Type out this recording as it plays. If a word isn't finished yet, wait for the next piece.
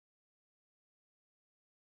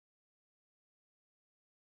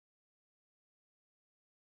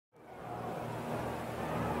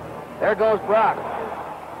There goes Brock.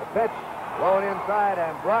 The pitch blown inside,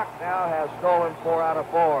 and Brock now has stolen 4 out of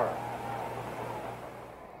 4.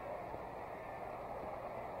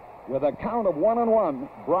 With a count of 1-1,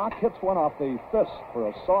 Brock hits one off the fist for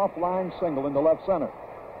a soft line single into left center. 2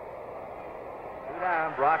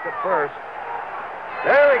 down, Brock at first.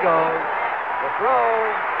 There he goes. The throw.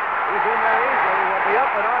 He's in there easily. He'll be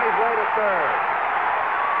up and on his way to third.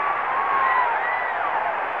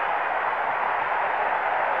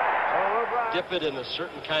 Dip it in a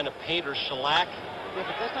certain kind of paint or shellac. Yeah,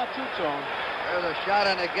 but that's not two-tone. There's a shot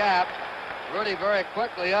in the gap. Rudy very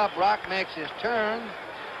quickly up. Brock makes his turn.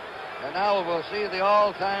 And now we'll see the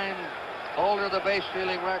all-time holder of the base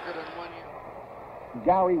stealing record in 1 year.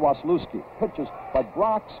 Gary Waslewski pitches, but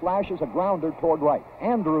Brock slashes a grounder toward right.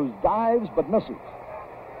 Andrews dives but misses.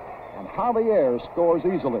 And Javier scores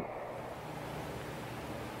easily.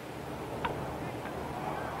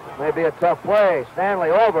 May be a tough play. Stanley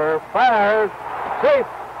over, fires, safe.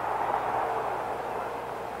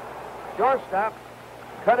 Shortstop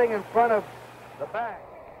cutting in front of the bag.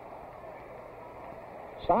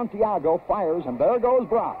 Santiago fires, and there goes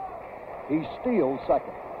Brock. He steals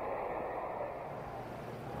second.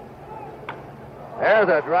 There's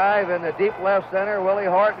a drive in the deep left center. Willie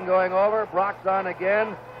Horton going over. Brock's on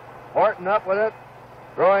again. Horton up with it,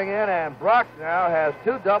 throwing in, and Brock now has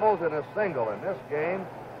 2 doubles and a single in this game.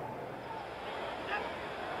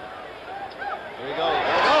 Here he goes.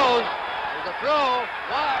 There it goes. There's a throw.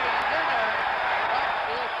 Wide. It's in there. Brock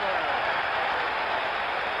steals third.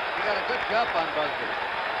 He got a good jump on Busby.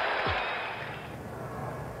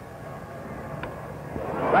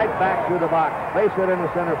 Right back to the box. Base hit in the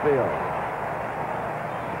center field.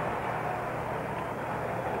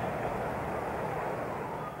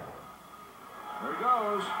 There he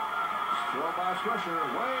goes. Throw by Swisher.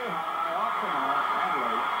 Way high off the mark and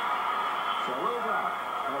late. So Lou Brock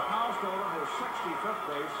has now stolen his 65th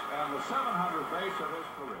base and the 700th base of his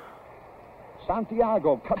career.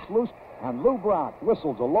 Santiago cuts loose, and Lou Brock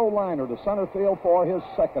whistles a low liner to center field for his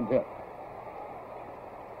second hit.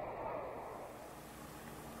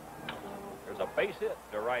 There's a base hit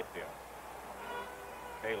to right field.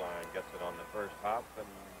 Kaline gets it on the first hop, and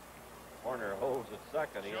Horner holds at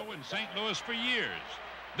second. Show in St. Louis for years.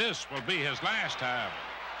 This will be his last time.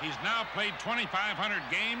 He's now played 2,500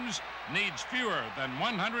 games, needs fewer than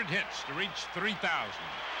 100 hits to reach 3,000.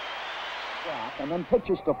 And then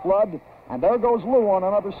pitches to Flood, and there goes Lou on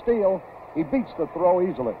another steal. He beats the throw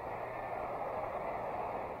easily.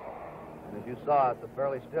 And as you saw, it's a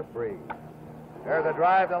fairly stiff breeze. There's a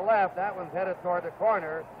drive to left. That one's headed toward the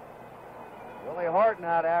corner. Willie Horton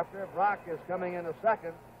out after. Brock is coming into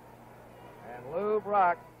second. And Lou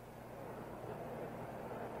Brock.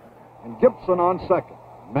 And Gibson on second.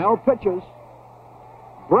 Mel pitches.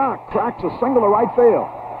 Brock cracks a single to right field.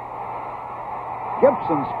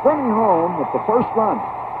 Gibson sprinting home with the first run.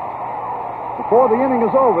 Before the inning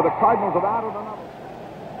is over, the Cardinals have added another.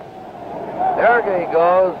 There he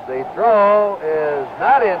goes. The throw is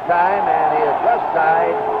not in time, and he has just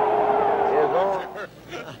tied his own.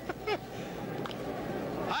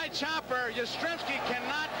 High chopper. Yastrzemski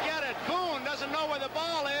cannot get it. Boone doesn't know where the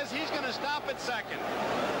ball is. He's going to stop at second.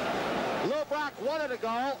 Lou Brock wanted to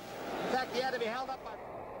go. In fact, he had to be held up by...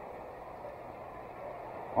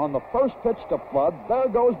 On the first pitch to Flood, there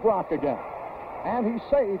goes Brock again. And he's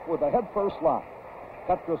safe with a head-first slide.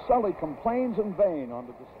 Petrocelli complains in vain on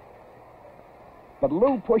the decision. But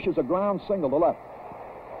Lou pushes a ground single to left.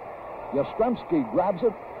 Yastrzemski grabs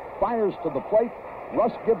it, fires to the plate.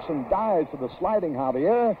 Russ Gibson dives to the sliding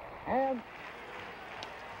Javier, and...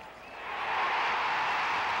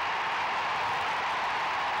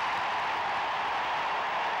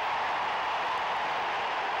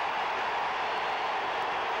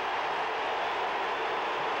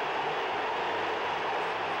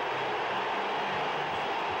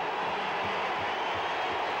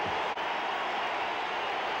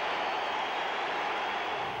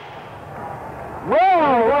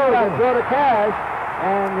 Throw to Cash,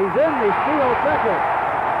 and he's in the steal second.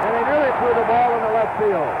 And they nearly threw the ball in the left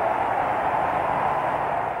field.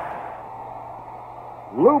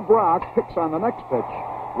 Lou Brock picks on the next pitch,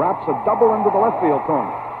 wraps a double into the left field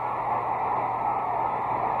corner.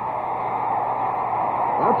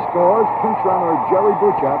 That scores pinch runner Jerry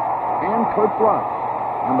Buchek and Kurt Flood.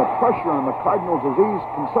 And the pressure on the Cardinals is eased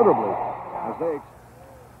considerably as they...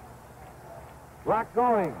 Brock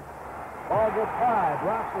going. Ball gets high.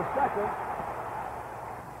 Drops to second.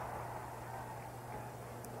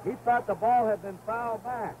 He thought the ball had been fouled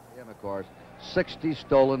back. Him, of course, 60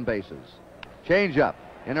 stolen bases. Change up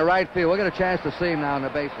in the right field. We'll get a chance to see him now in the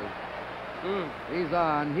bases. He's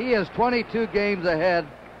on. He is 22 games ahead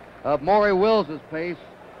of Maury Wills' pace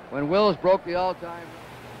when Wills broke the all-time.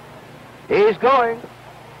 He's going.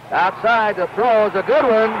 Outside, the throw is a good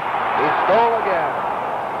one. He stole again.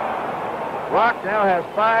 Brock now has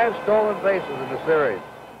 5 stolen bases in the series.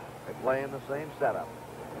 They play in the same setup.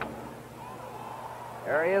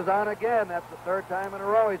 There he is on again. That's the 3rd time in a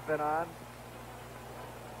row he's been on.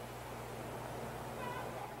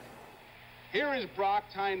 Here is Brock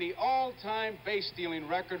tying the all-time base-stealing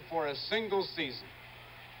record for a single season.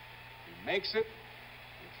 He makes it,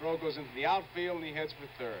 the throw goes into the outfield, and he heads for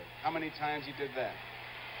 3rd. How many times he did that?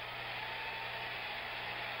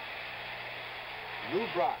 Lou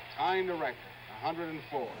Brock tying the record,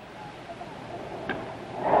 104.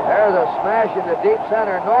 There's a smash into deep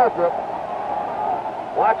center. Northrup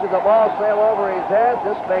watches the ball sail over his head.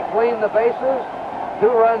 This may clean the bases. 2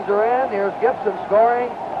 runs are in. Here's Gibson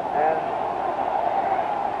scoring, and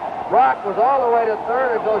Brock was all the way to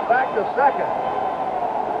 3rd and goes back to 2nd.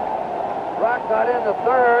 Brock got into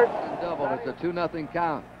 3rd. And double. It's a 2-0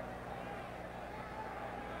 count.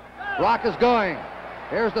 Brock is going.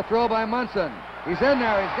 Here's the throw by Munson. He's in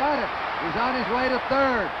there. He's got it. He's on his way to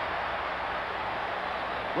 3rd.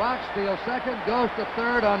 Brock steals 2nd, goes to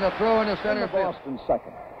 3rd on the throw into center field. Boston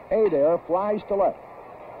 2nd. Adair flies to left.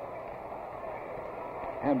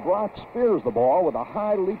 And Brock spears the ball with a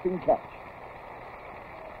high leaping catch.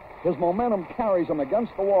 His momentum carries him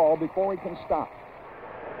against the wall before he can stop.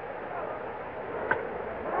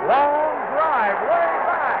 Long drive, way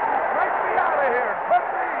back. Might be out of here. Could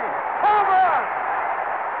be. Home run.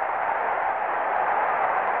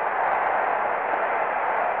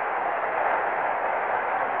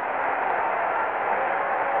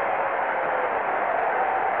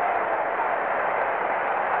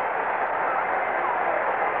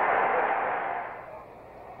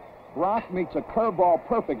 Brock meets a curveball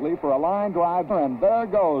perfectly for a line drive, and there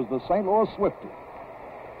goes the St. Louis Swifty.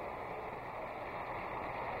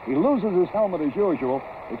 He loses his helmet as usual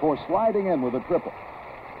before sliding in with a triple.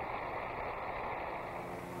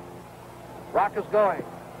 Brock is going.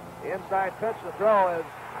 The inside pitch, the throw is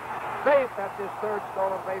safe. That's his 3rd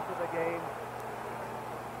stolen base of the game.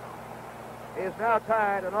 He is now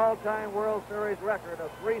tied an all-time World Series record of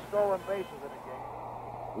 3 stolen bases in a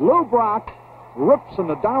game. Lou Brock rips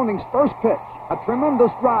into Downing's first pitch. A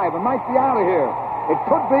tremendous drive and might be out of here. It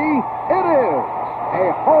could be. It is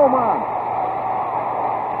a home run.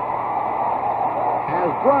 As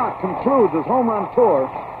Brock concludes his home run tour,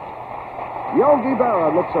 Yogi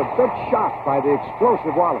Berra looks a bit shocked by the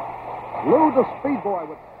explosive wallet. Lou the Speed Boy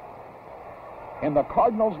with... In the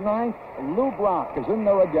Cardinals' 9th, Lou Brock is in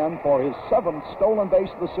there again for his 7th stolen base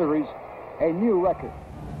of the series, a new record.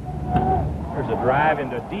 There's a drive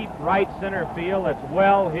into deep right center field. It's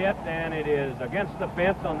well hit, and it is against the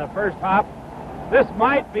fence on the first hop. This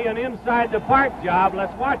might be an inside the park job.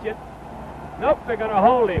 Let's watch it. Nope, they're going to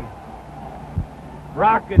hold him.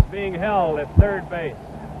 Brock is being held at 3rd base.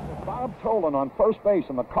 Bob Tolan on first base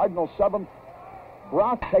in the Cardinals' 7th.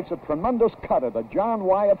 Brock takes a tremendous cut at a John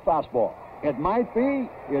Wyatt fastball. It might be,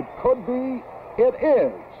 it could be, it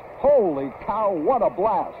is. Holy cow, what a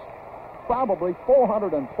blast. Probably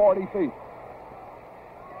 440 feet.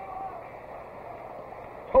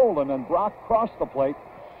 Tolan and Brock cross the plate.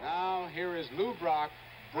 Now here is Lou Brock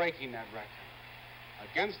breaking that record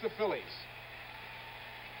against the Phillies.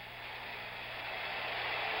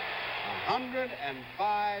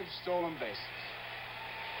 105 stolen bases.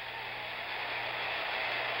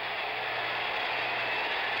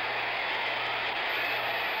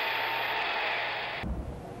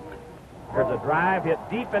 There's a drive hit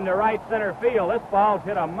deep into right center field. This ball's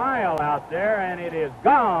hit a mile out there, and it is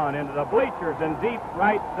gone into the bleachers in deep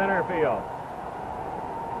right center field.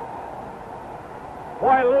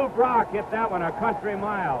 Boy, Lou Brock hit that one a country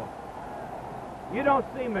mile. You don't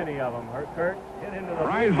see many of them, Kurt. Hit into the...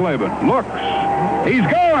 Reisleben looks. He's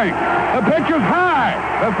going. The pitch is high.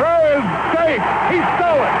 The throw is safe. He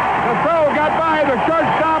stole it. The throw got by the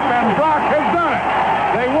shortstop, and Brock has done it.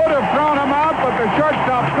 They would have thrown him out, but the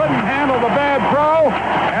shortstop couldn't handle the bad throw.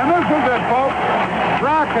 And this is it, folks.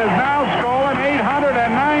 Brock has now stolen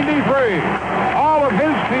 893. All of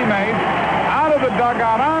his teammates out of the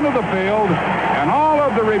dugout, onto the field, and all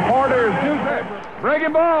of the reporters do this.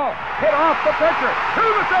 Breaking ball, hit off the pitcher, to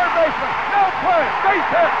the 3rd baseman, no play, base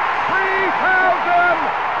hit, 3,000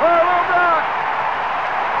 for Lou Brock.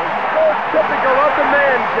 It's so typical of the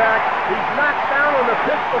man, Jack. He's knocked down on the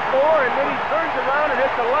pitch before, and then he turns around and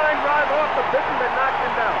hits a line drive off the pitcher that knocked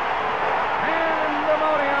him down.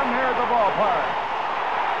 Pandemonium here at the ballpark.